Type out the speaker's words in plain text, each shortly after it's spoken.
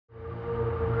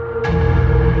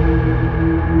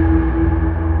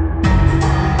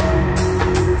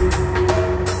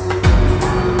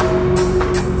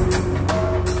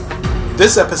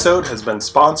This episode has been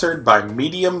sponsored by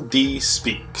Medium D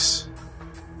Speaks.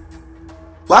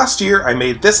 Last year I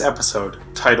made this episode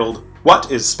titled,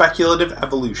 What is Speculative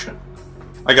Evolution?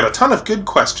 I got a ton of good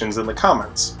questions in the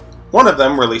comments. One of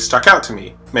them really stuck out to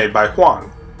me, made by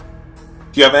Juan.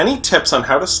 Do you have any tips on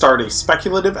how to start a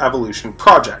speculative evolution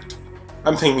project?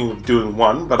 I'm thinking of doing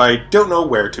one, but I don't know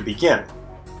where to begin.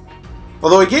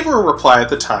 Although I gave her a reply at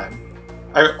the time,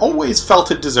 I always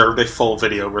felt it deserved a full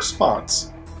video response.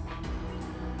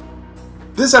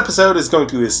 This episode is going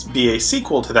to be a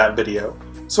sequel to that video,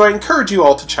 so I encourage you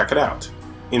all to check it out.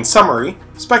 In summary,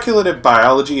 speculative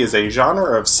biology is a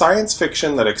genre of science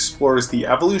fiction that explores the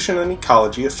evolution and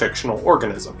ecology of fictional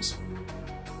organisms.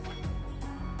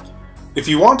 If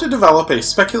you want to develop a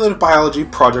speculative biology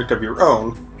project of your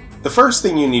own, the first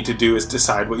thing you need to do is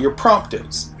decide what your prompt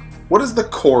is. What is the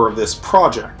core of this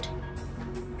project?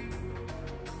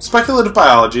 Speculative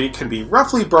biology can be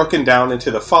roughly broken down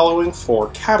into the following 4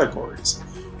 categories,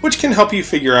 which can help you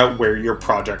figure out where your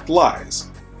project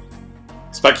lies.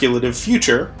 Speculative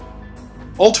Future,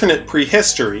 Alternate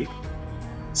Prehistory,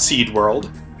 Seed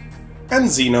World, and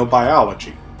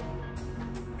Xenobiology.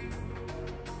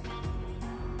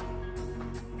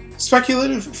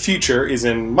 Speculative Future is,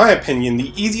 in my opinion,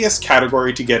 the easiest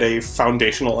category to get a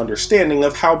foundational understanding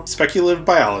of how speculative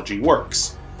biology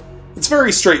works. It's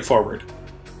very straightforward.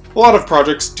 A lot of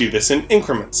projects do this in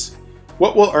increments.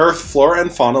 What will Earth, flora,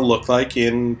 and fauna look like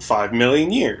in 5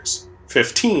 million years?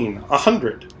 15?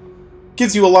 100?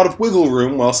 Gives you a lot of wiggle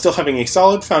room while still having a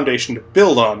solid foundation to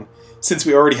build on, since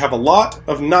we already have a lot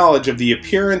of knowledge of the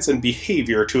appearance and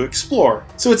behavior to explore,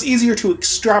 so it's easier to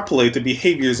extrapolate the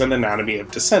behaviors and anatomy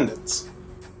of descendants.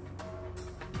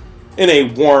 In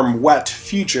a warm, wet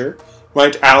future,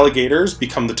 might alligators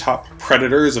become the top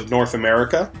predators of North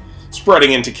America,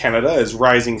 spreading into Canada as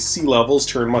rising sea levels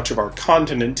turn much of our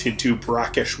continent into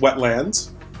brackish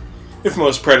wetlands? If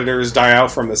most predators die out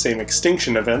from the same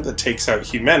extinction event that takes out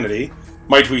humanity,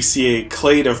 might we see a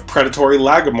clade of predatory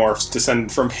lagomorphs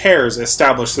descended from hares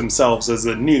establish themselves as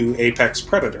the new apex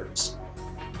predators?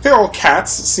 Feral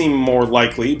cats seem more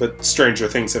likely, but stranger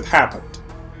things have happened.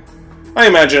 I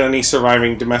imagine any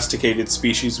surviving domesticated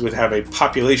species would have a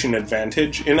population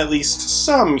advantage in at least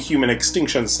some human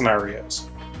extinction scenarios.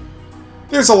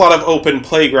 There's a lot of open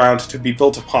playground to be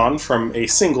built upon from a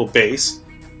single base,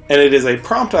 and it is a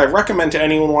prompt I recommend to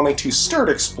anyone wanting to start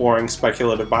exploring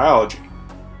speculative biology.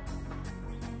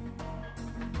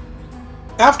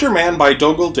 Afterman by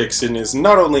Dougal Dixon is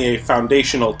not only a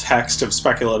foundational text of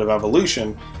speculative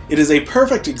evolution, it is a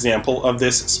perfect example of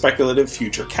this speculative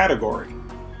future category.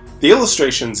 The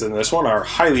illustrations in this one are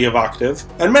highly evocative,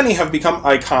 and many have become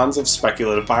icons of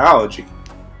speculative biology,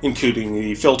 including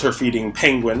the filter-feeding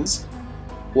penguins,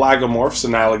 lagomorphs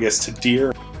analogous to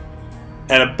deer,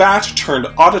 and a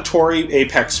bat-turned-auditory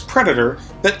apex predator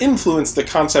that influenced the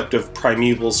concept of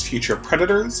Primeval's future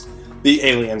predators, the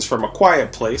aliens from A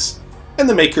Quiet Place, and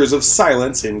the makers of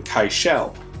Silence in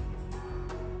Kaishel.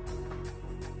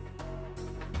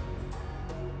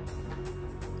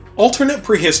 Alternate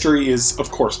prehistory is,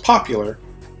 of course, popular,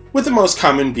 with the most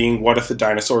common being what if the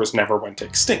dinosaurs never went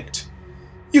extinct.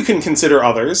 You can consider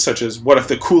others, such as what if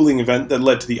the cooling event that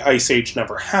led to the Ice Age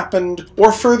never happened,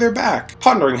 or further back,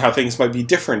 pondering how things might be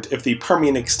different if the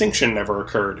Permian extinction never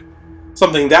occurred.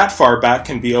 Something that far back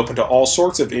can be open to all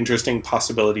sorts of interesting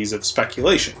possibilities of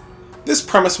speculation. This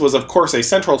premise was of course a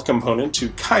central component to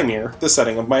Chimere, the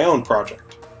setting of my own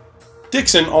project.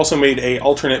 Dixon also made an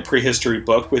alternate prehistory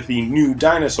book with the New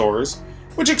Dinosaurs,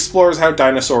 which explores how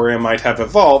Dinosauria might have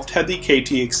evolved had the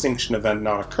KT extinction event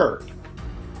not occurred.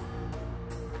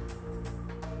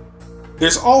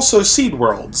 There's also seed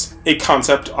worlds, a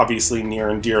concept obviously near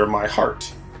and dear to my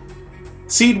heart.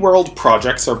 Seed world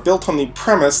projects are built on the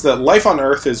premise that life on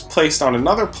Earth is placed on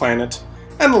another planet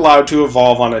and allowed to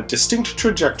evolve on a distinct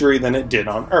trajectory than it did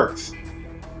on Earth.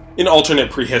 In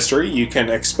alternate prehistory, you can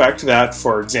expect that,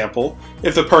 for example,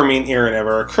 if the Permian era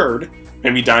never occurred,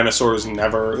 maybe dinosaurs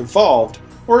never evolved,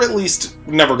 or at least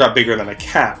never got bigger than a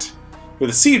cat.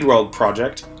 With a seed world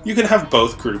project, you can have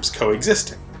both groups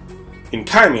coexisting. In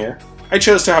Chimere, I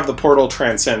chose to have the portal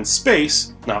transcend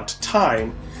space, not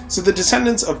time, so the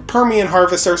descendants of Permian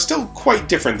harvests are still quite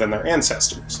different than their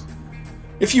ancestors.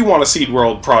 If you want a seed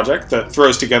world project that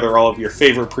throws together all of your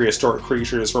favorite prehistoric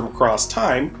creatures from across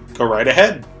time, go right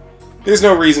ahead. There's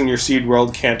no reason your seed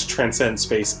world can't transcend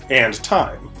space and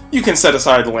time. You can set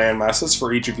aside land masses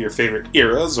for each of your favorite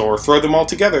eras, or throw them all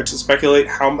together to speculate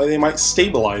how they might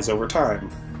stabilize over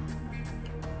time.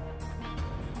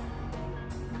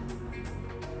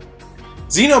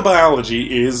 Xenobiology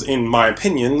is, in my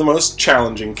opinion, the most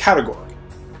challenging category.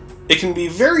 it can be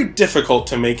very difficult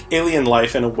to make alien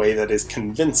life in a way that is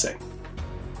convincing.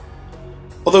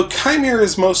 Although Chimere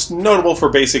is most notable for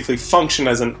basically function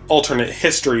as an alternate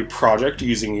history project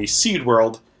using a seed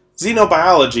world,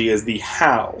 Xenobiology is the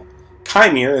how.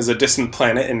 Chimere is a distant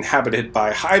planet inhabited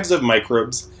by hives of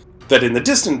microbes that in the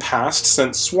distant past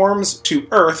sent swarms to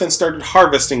Earth and started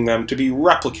harvesting them to be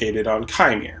replicated on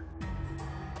Chimere.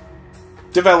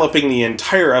 Developing the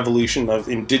entire evolution of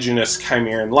indigenous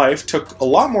Chimeran life took a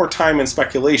lot more time and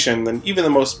speculation than even the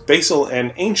most basal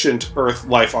and ancient Earth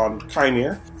life on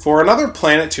Chimere. For another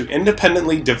planet to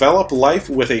independently develop life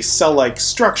with a cell-like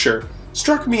structure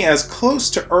struck me as close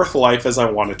to Earth life as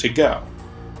I wanted to go.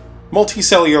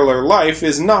 Multicellular life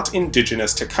is not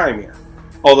indigenous to Chimere,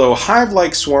 although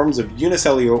hive-like swarms of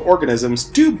unicellular organisms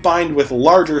do bind with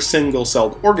larger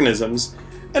single-celled organisms,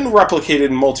 and replicated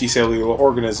multicellular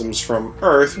organisms from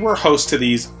Earth were host to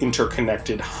these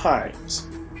interconnected hives.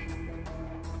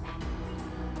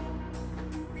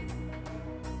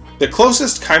 The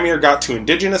closest Chimere got to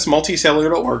indigenous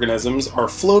multicellular organisms are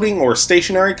floating or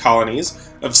stationary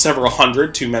colonies of several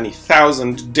hundred to many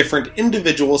thousand different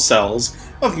individual cells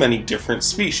of many different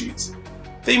species.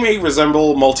 They may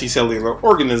resemble multicellular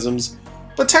organisms,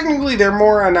 but technically they're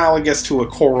more analogous to a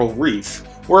coral reef,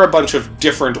 where a bunch of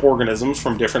different organisms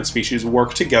from different species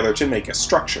work together to make a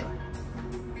structure.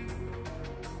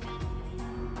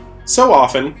 So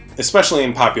often, especially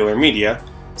in popular media,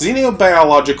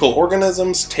 xenobiological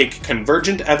organisms take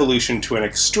convergent evolution to an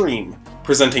extreme,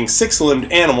 presenting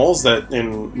six-limbed animals that,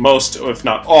 in most, if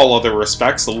not all other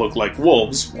respects, look like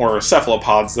wolves, or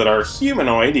cephalopods that are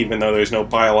humanoid even though there's no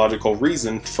biological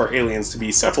reason for aliens to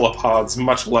be cephalopods,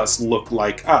 much less look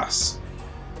like us.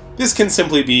 This can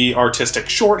simply be artistic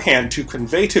shorthand to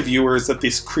convey to viewers that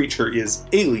this creature is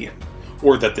alien,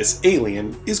 or that this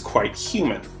alien is quite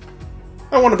human.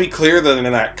 I want to be clear that in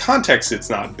that context it's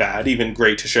not bad, even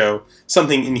great to show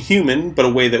something inhuman, but a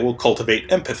way that will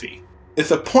cultivate empathy. If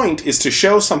the point is to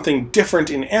show something different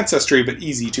in ancestry but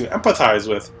easy to empathize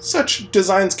with, such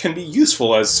designs can be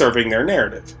useful as serving their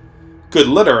narrative. Good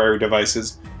literary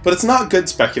devices, but it's not good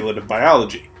speculative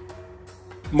biology.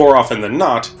 More often than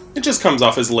not, it just comes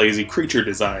off as lazy creature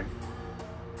design.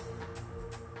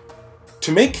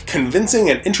 To make convincing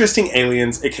and interesting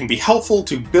aliens, it can be helpful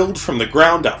to build from the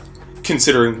ground up,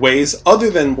 considering ways other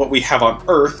than what we have on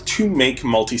Earth to make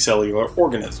multicellular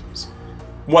organisms.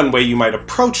 One way you might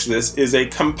approach this is a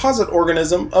composite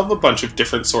organism of a bunch of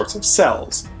different sorts of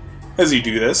cells. As you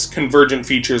do this, convergent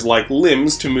features like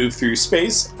limbs to move through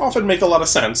space often make a lot of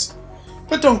sense,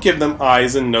 but don't give them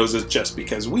eyes and noses just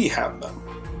because we have them.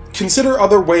 Consider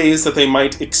other ways that they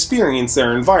might experience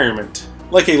their environment,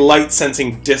 like a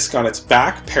light-sensing disc on its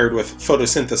back paired with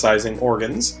photosynthesizing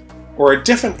organs, or a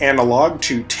different analog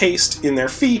to taste in their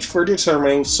feet for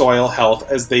determining soil health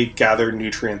as they gather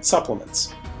nutrient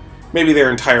supplements. Maybe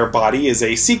their entire body is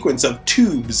a sequence of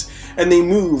tubes, and they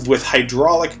move with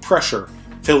hydraulic pressure,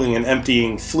 filling and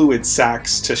emptying fluid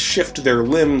sacs to shift their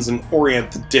limbs and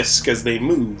orient the disc as they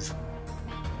move.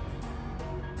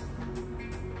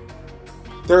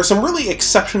 There are some really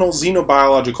exceptional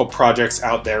xenobiological projects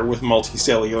out there with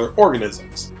multicellular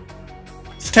organisms.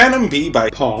 Phthanum B by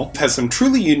Paul has some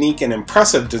truly unique and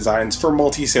impressive designs for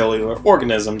multicellular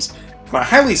organisms, and I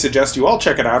highly suggest you all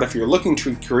check it out if you're looking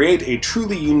to create a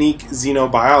truly unique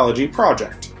xenobiology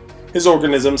project. His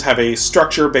organisms have a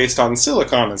structure based on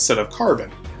silicon instead of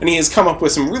carbon, and he has come up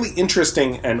with some really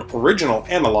interesting and original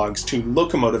analogs to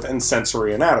locomotive and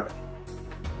sensory anatomy.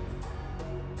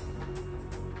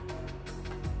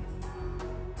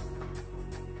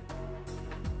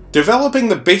 Developing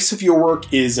the base of your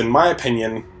work is, in my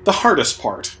opinion, the hardest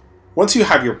part. Once you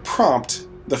have your prompt,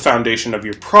 the foundation of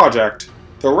your project,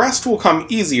 the rest will come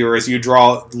easier as you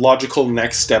draw logical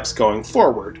next steps going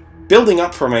forward. Building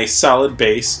up from a solid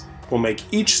base will make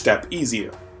each step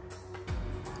easier.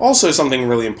 Also, something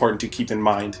really important to keep in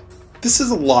mind, this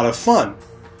is a lot of fun.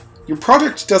 Your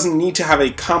project doesn't need to have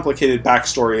a complicated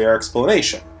backstory or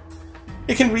explanation.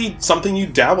 It can be something you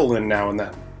dabble in now and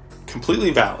then.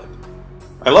 Completely valid.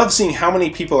 I love seeing how many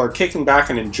people are kicking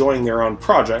back and enjoying their own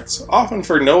projects, often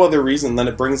for no other reason than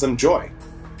it brings them joy.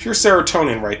 Pure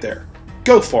serotonin right there.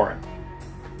 Go for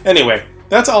it. Anyway,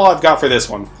 that's all I've got for this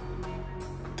one.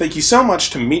 Thank you so much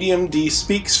to Medium D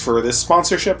Speaks for this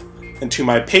sponsorship, and to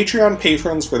my Patreon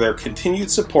patrons for their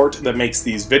continued support that makes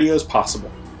these videos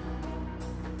possible.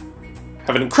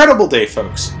 Have an incredible day,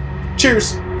 folks.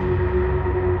 Cheers!